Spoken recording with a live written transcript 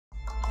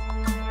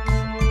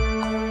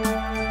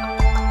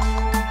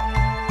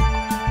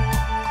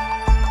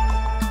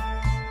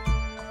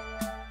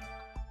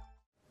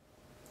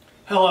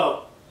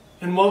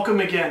and welcome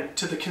again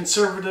to the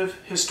Conservative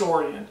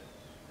Historian.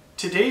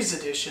 Today's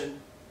edition,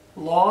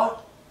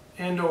 Law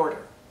and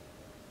Order.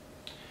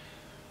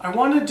 I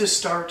wanted to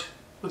start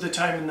with a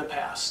time in the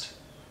past,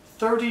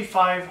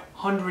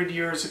 3,500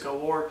 years ago,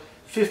 or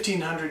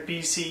 1500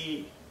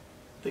 BCE,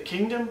 the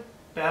kingdom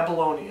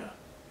Babylonia,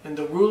 and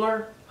the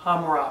ruler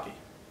Hammurabi.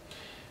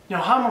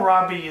 Now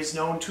Hammurabi is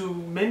known to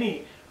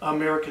many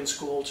American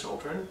school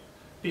children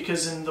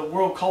because in the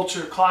world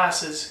culture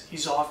classes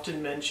he's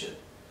often mentioned.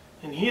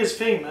 And he is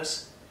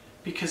famous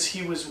because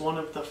he was one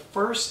of the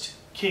first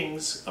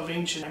kings of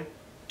ancient time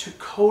to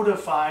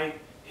codify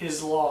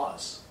his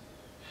laws.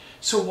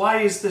 So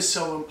why is this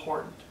so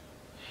important?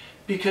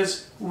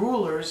 Because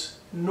rulers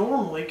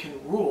normally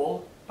can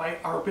rule by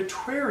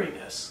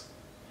arbitrariness.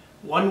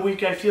 One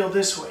week I feel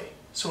this way,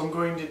 so I'm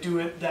going to do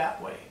it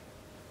that way.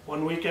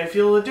 One week I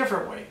feel a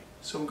different way,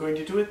 so I'm going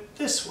to do it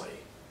this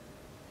way.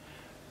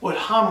 What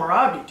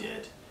Hammurabi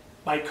did,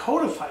 by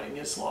codifying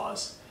his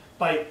laws,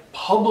 by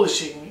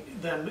publishing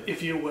them,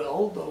 if you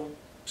will, though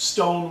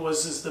stone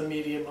was the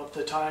medium of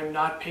the time,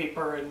 not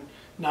paper and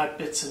not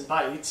bits and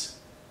bytes,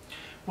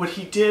 what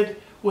he did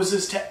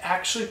was to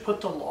actually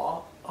put the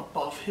law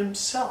above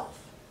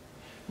himself.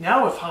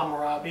 Now if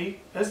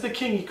Hammurabi, as the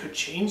king, he could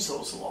change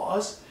those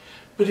laws,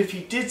 but if he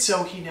did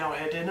so, he now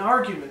had an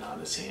argument on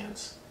his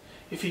hands.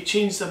 If he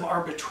changed them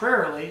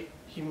arbitrarily,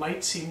 he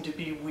might seem to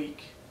be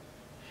weak.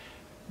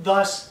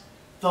 Thus,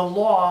 the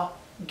law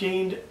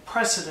gained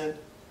precedent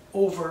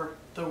over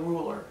the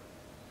ruler.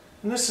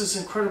 And this is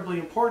incredibly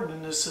important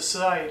in this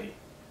society.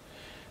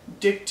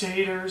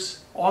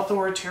 Dictators,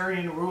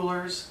 authoritarian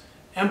rulers,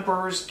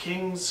 emperors,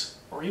 kings,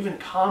 or even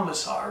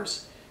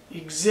commissars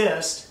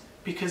exist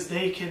because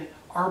they can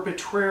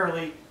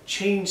arbitrarily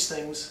change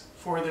things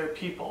for their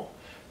people.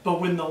 But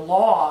when the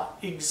law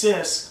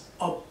exists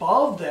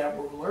above that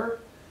ruler,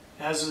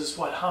 as is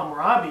what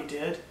Hammurabi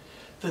did,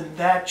 then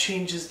that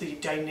changes the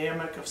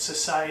dynamic of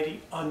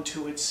society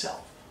unto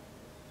itself.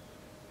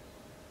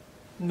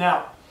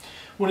 Now,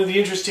 one of the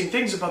interesting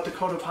things about the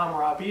Code of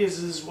Hammurabi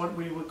is what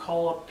we would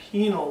call a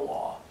penal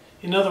law.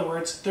 In other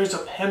words, there's a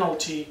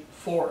penalty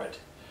for it.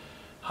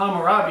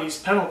 Hammurabi's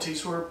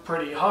penalties were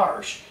pretty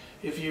harsh.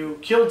 If you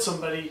killed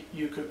somebody,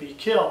 you could be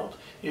killed.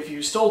 If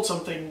you stole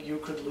something, you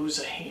could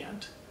lose a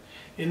hand.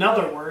 In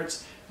other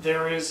words,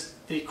 there is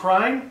the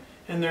crime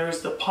and there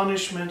is the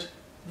punishment,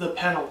 the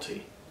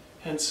penalty,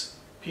 hence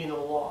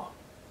penal law.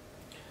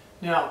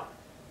 Now,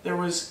 there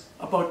was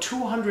about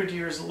 200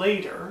 years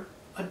later,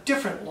 a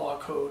different law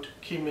code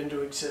came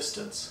into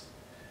existence.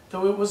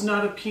 Though it was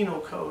not a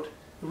penal code,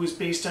 it was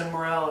based on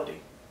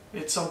morality.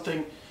 It's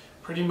something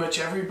pretty much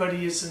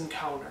everybody has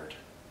encountered.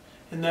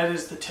 And that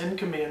is the Ten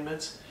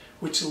Commandments,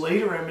 which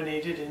later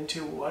emanated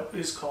into what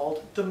is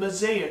called the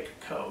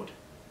Mosaic Code.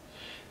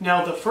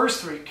 Now the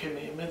first three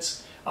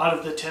commandments out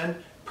of the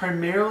 10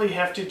 primarily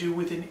have to do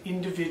with an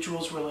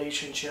individual's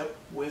relationship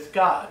with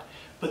God.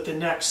 But the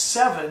next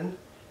 7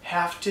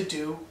 have to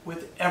do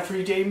with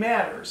everyday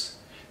matters.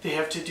 They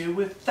have to do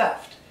with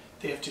theft,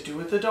 they have to do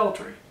with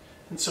adultery,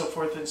 and so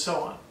forth and so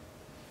on.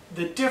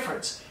 The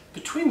difference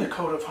between the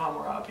Code of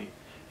Hammurabi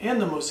and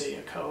the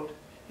Mosaic Code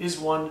is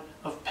one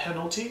of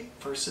penalty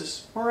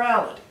versus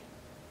morality.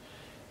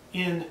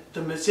 In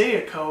the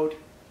Mosaic Code,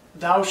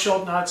 thou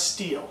shalt not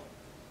steal.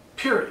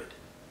 Period.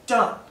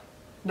 Done.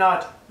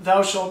 Not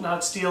thou shalt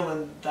not steal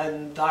and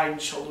then thine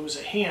shall lose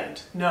a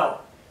hand. No,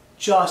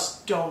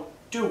 just don't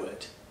do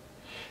it.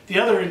 The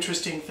other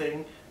interesting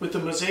thing with the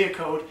Mosaic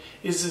Code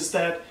is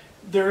that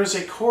there is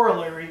a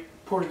corollary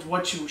towards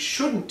what you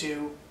shouldn't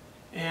do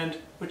and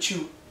what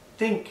you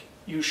think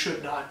you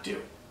should not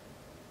do.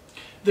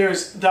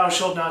 There's thou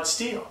shalt not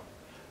steal,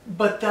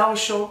 but thou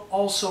shalt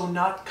also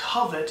not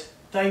covet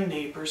thy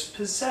neighbor's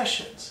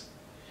possessions.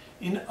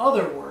 In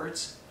other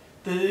words,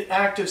 the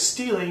act of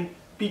stealing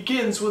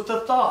begins with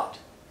a thought.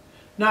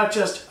 Not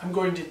just, I'm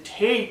going to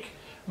take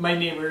my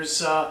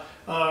neighbor's,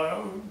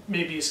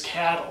 maybe his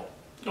cattle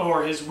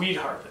or his wheat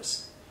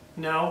harvest.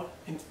 No,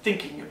 in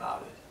thinking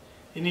about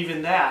it. And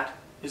even that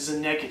is a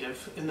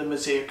negative in the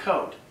Mosaic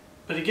Code.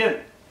 But again,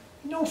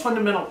 no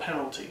fundamental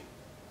penalty.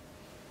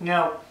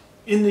 Now,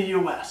 in the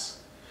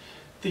U.S.,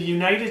 the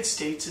United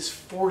States is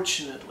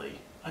fortunately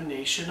a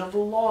nation of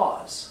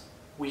laws.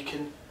 We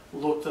can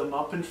look them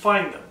up and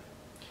find them.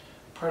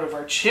 Part of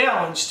our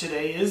challenge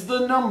today is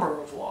the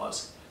number of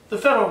laws. The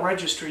Federal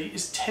Registry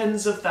is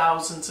tens of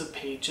thousands of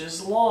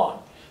pages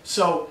long.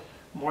 So,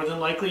 more than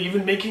likely,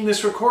 even making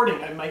this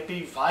recording, I might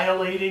be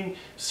violating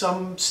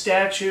some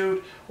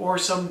statute or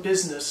some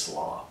business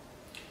law.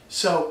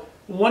 So,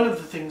 one of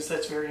the things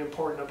that's very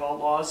important about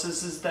laws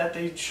is that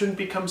they shouldn't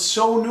become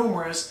so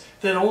numerous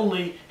that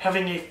only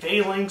having a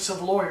phalanx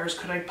of lawyers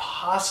could I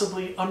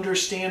possibly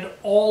understand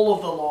all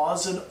of the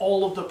laws and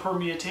all of the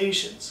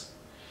permutations.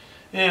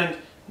 And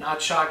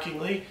not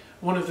shockingly,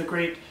 one of the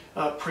great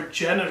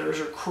progenitors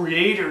or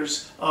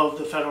creators of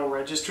the Federal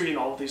Registry and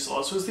all of these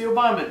laws was the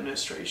Obama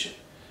administration.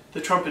 The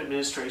Trump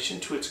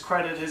administration, to its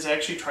credit, has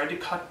actually tried to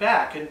cut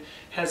back and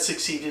has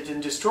succeeded in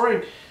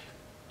destroying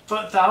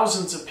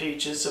thousands of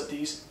pages of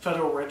these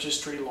Federal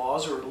Registry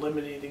laws or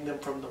eliminating them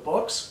from the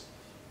books.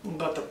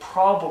 But the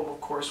problem,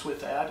 of course, with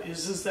that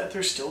is that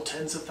there's still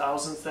tens of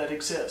thousands that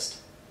exist.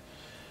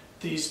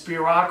 These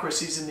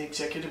bureaucracies in the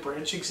executive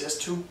branch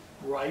exist to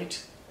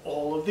write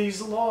all of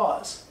these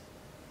laws.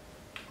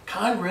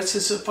 Congress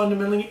has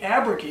fundamentally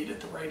abrogated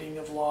the writing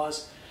of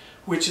laws,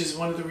 which is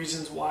one of the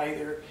reasons why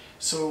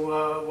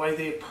why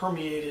they have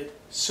permeated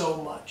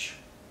so much.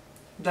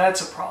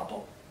 That's a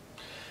problem.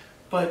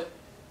 But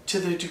to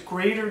the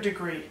greater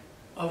degree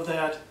of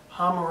that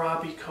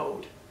Hammurabi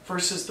Code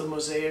versus the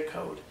Mosaic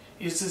Code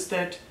is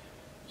that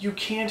you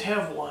can't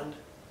have one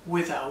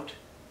without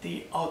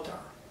the other.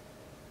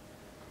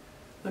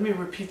 Let me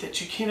repeat that.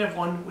 You can't have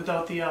one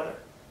without the other.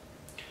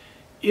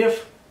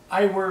 If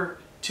I were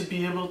to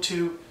be able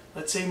to,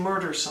 let's say,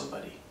 murder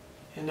somebody,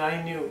 and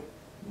I knew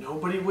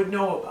nobody would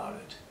know about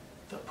it,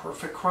 the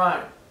perfect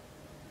crime,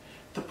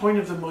 the point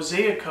of the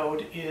Mosaic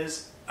Code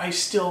is I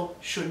still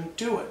shouldn't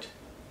do it.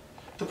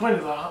 The point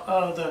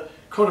of the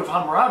Code of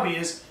Hammurabi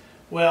is,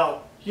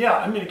 well, yeah,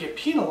 I'm going to get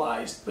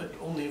penalized, but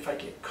only if I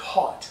get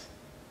caught.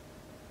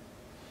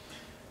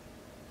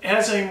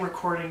 As I'm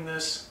recording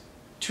this,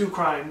 2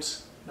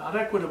 crimes, not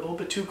equitable,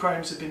 but 2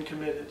 crimes have been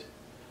committed.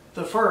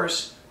 The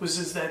first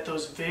was that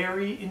those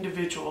very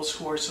individuals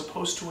who are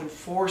supposed to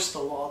enforce the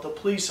law, the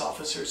police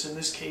officers, in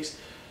this case,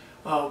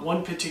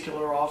 one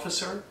particular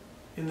officer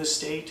in the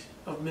state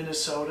of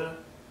Minnesota,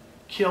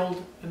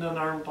 killed an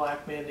unarmed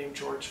black man named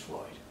George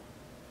Floyd.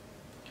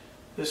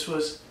 This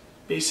was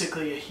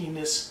basically a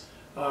heinous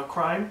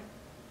crime,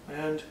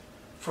 and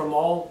from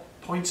all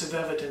points of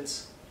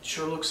evidence, it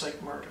sure looks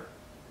like murder.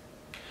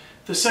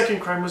 The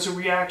second crime was a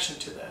reaction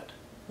to that,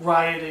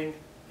 rioting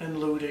and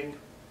looting,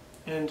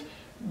 and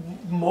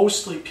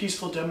mostly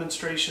peaceful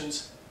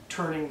demonstrations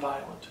turning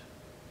violent.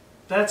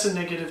 That's a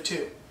negative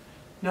too.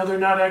 Now, they're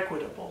not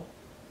equitable,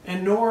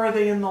 and nor are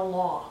they in the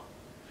law.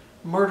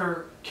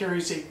 Murder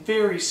carries a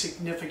very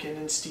significant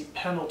and steep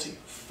penalty,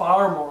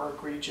 far more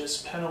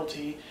egregious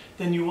penalty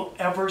than you will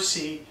ever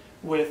see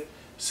with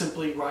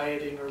simply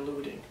rioting or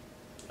looting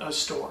a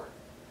store.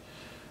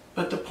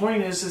 But the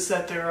point is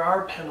that there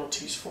are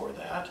penalties for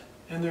that,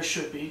 and there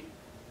should be,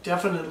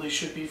 definitely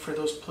should be, for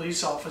those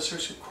police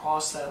officers who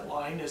cross that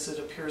line, as it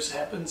appears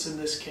happens in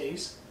this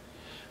case,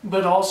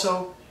 but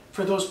also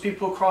for those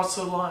people who cross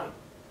the line.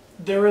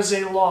 There is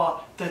a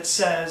law that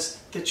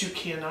says that you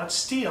cannot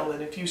steal,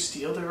 and if you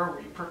steal, there are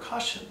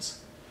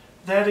repercussions.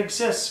 That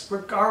exists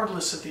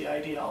regardless of the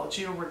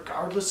ideology or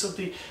regardless of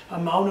the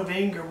amount of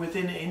anger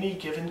within any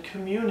given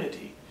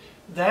community.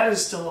 That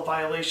is still a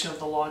violation of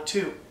the law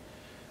too.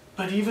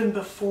 But even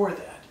before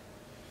that,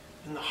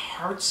 in the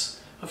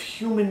hearts of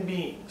human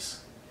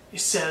beings,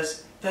 it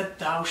says that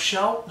thou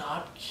shalt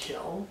not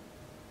kill,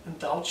 and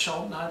thou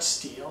shalt not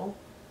steal,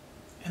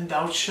 and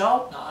thou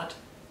shalt not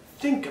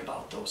think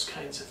about those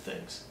kinds of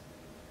things.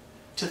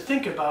 To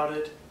think about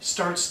it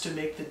starts to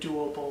make the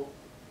doable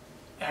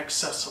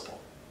accessible.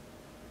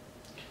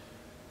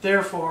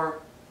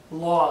 Therefore,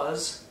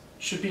 laws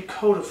should be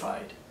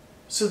codified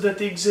so that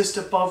they exist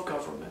above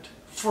government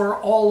for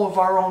all of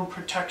our own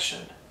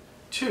protection.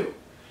 2,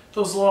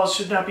 those laws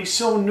should not be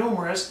so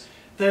numerous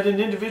that an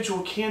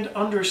individual can't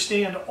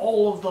understand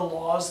all of the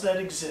laws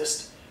that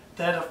exist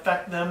that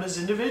affect them as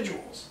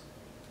individuals.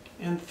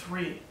 And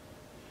 3,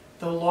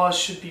 the laws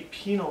should be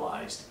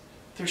penalized.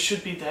 There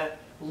should be that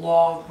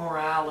law of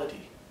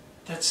morality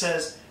that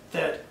says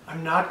that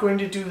I'm not going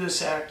to do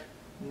this act,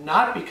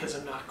 not because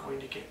I'm not going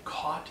to get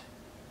caught,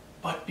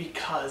 but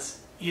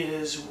because it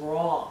is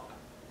wrong.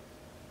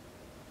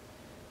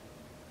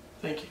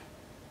 Thank you.